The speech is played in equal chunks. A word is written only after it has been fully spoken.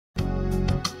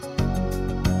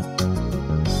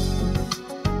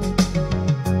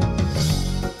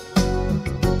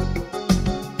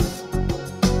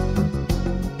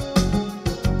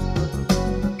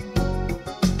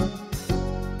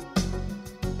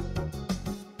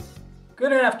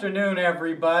Good afternoon,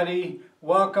 everybody.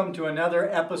 Welcome to another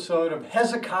episode of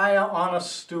Hezekiah on a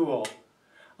Stool.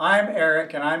 I'm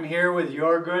Eric, and I'm here with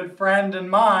your good friend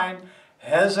and mine,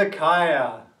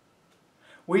 Hezekiah.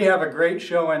 We have a great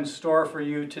show in store for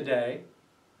you today.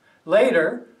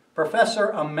 Later, Professor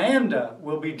Amanda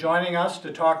will be joining us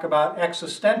to talk about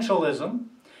existentialism,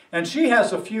 and she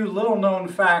has a few little-known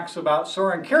facts about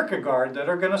Soren Kierkegaard that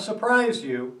are going to surprise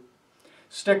you.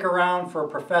 Stick around for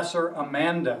Professor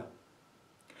Amanda.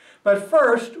 But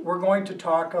first, we're going to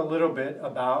talk a little bit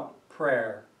about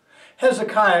prayer.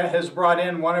 Hezekiah has brought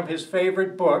in one of his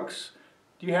favorite books.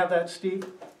 Do you have that, Steve?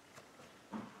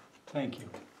 Thank you.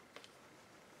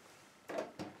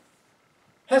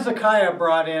 Hezekiah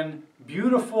brought in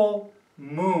Beautiful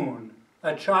Moon,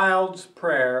 A Child's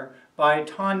Prayer by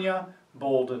Tanya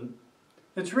Bolden.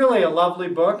 It's really a lovely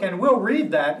book, and we'll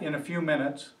read that in a few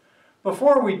minutes.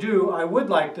 Before we do, I would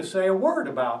like to say a word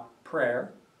about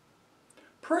prayer.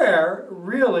 Prayer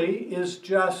really is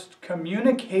just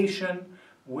communication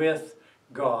with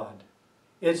God.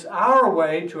 It's our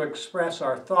way to express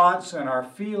our thoughts and our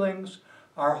feelings,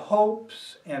 our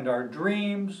hopes and our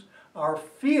dreams, our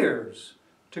fears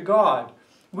to God.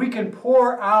 We can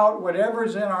pour out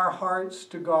whatever's in our hearts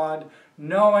to God,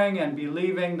 knowing and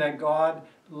believing that God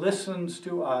listens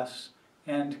to us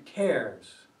and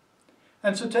cares.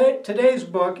 And so today's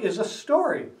book is a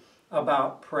story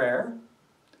about prayer.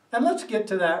 And let's get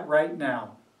to that right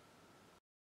now.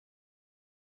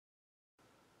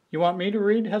 You want me to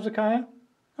read, Hezekiah?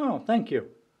 Oh, thank you.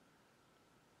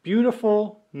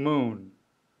 Beautiful Moon,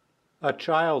 A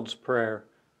Child's Prayer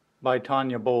by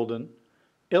Tanya Bolden,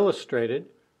 illustrated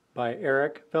by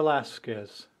Eric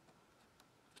Velasquez.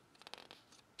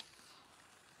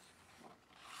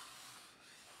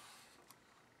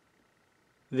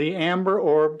 The amber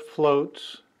orb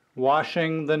floats,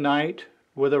 washing the night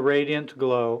with a radiant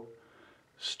glow.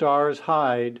 Stars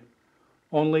hide,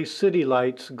 only city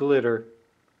lights glitter.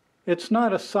 It's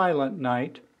not a silent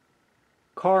night.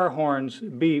 Car horns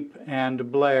beep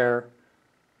and blare.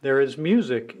 There is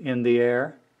music in the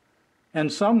air,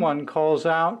 and someone calls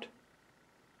out,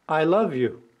 "I love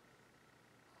you."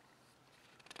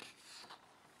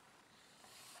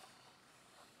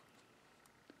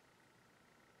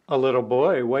 A little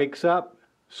boy wakes up,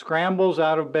 scrambles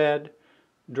out of bed,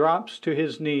 drops to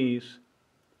his knees.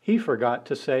 He forgot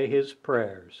to say his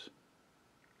prayers.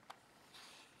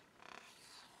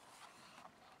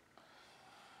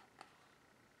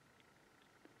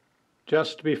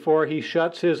 Just before he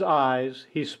shuts his eyes,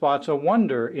 he spots a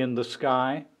wonder in the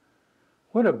sky.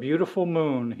 "What a beautiful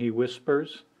moon," he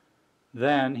whispers.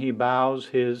 Then he bows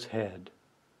his head.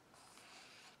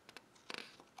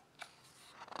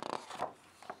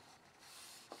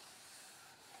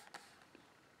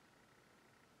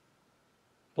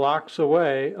 Blocks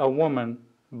away, a woman,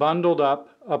 bundled up,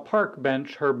 a park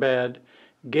bench her bed,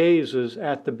 gazes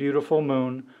at the beautiful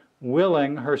moon,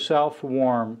 willing herself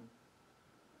warm.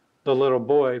 The little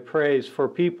boy prays for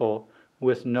people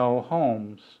with no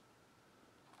homes.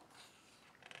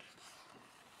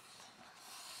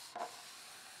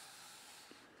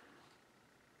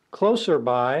 Closer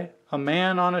by, a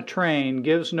man on a train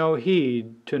gives no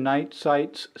heed to night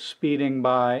sights speeding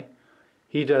by.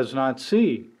 He does not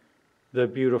see the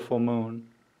beautiful moon.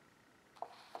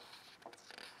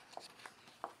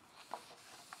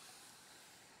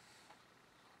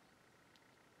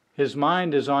 His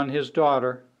mind is on his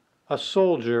daughter, a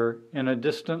soldier in a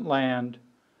distant land.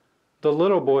 The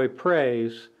little boy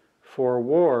prays for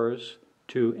wars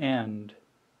to end.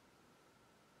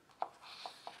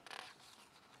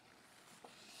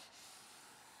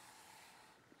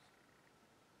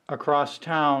 Across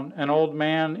town, an old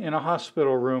man in a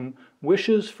hospital room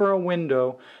wishes for a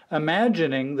window,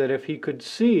 imagining that if he could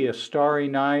see a starry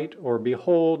night or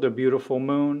behold a beautiful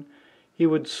moon, he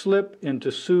would slip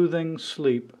into soothing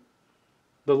sleep.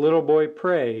 The little boy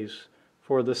prays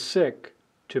for the sick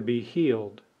to be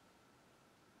healed.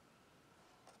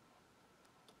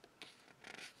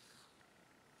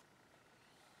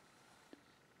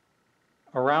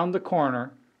 Around the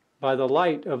corner, by the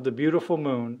light of the beautiful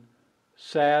moon,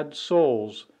 sad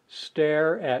souls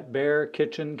stare at bare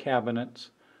kitchen cabinets,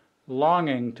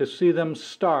 longing to see them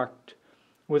stocked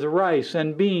with rice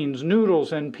and beans,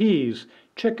 noodles and peas,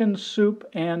 chicken soup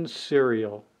and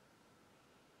cereal.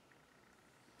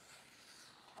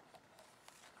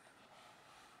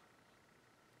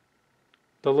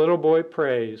 The little boy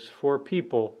prays for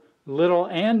people, little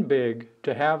and big,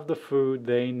 to have the food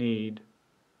they need.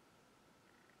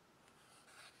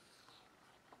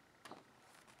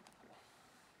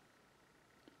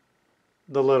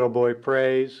 The little boy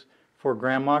prays for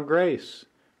Grandma Grace,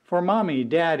 for Mommy,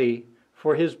 Daddy,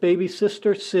 for his baby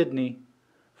sister Sydney,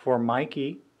 for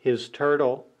Mikey, his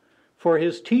turtle, for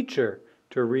his teacher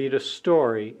to read a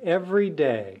story every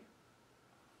day.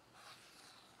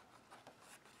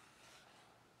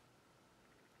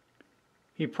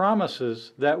 He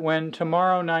promises that when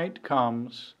tomorrow night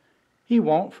comes, he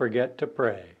won't forget to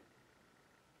pray,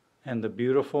 and the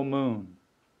beautiful moon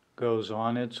goes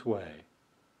on its way.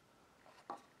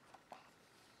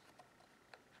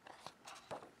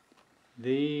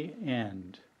 The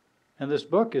end. And this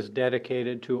book is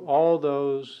dedicated to all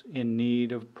those in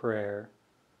need of prayer.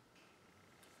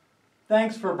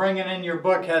 Thanks for bringing in your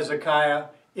book, Hezekiah.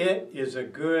 It is a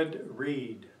good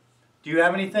read. Do you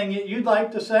have anything you'd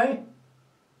like to say?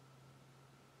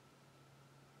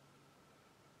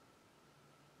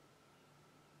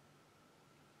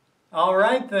 All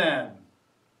right then.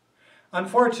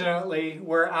 Unfortunately,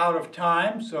 we're out of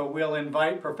time, so we'll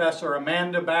invite Professor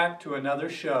Amanda back to another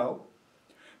show.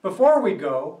 Before we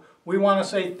go, we want to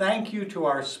say thank you to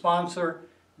our sponsor,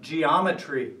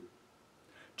 Geometry.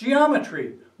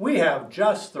 Geometry, we have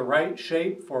just the right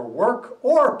shape for work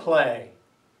or play.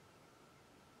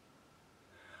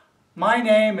 My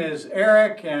name is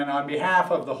Eric, and on behalf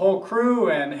of the whole crew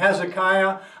and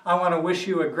Hezekiah, I want to wish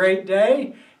you a great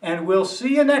day, and we'll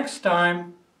see you next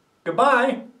time.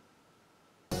 Goodbye.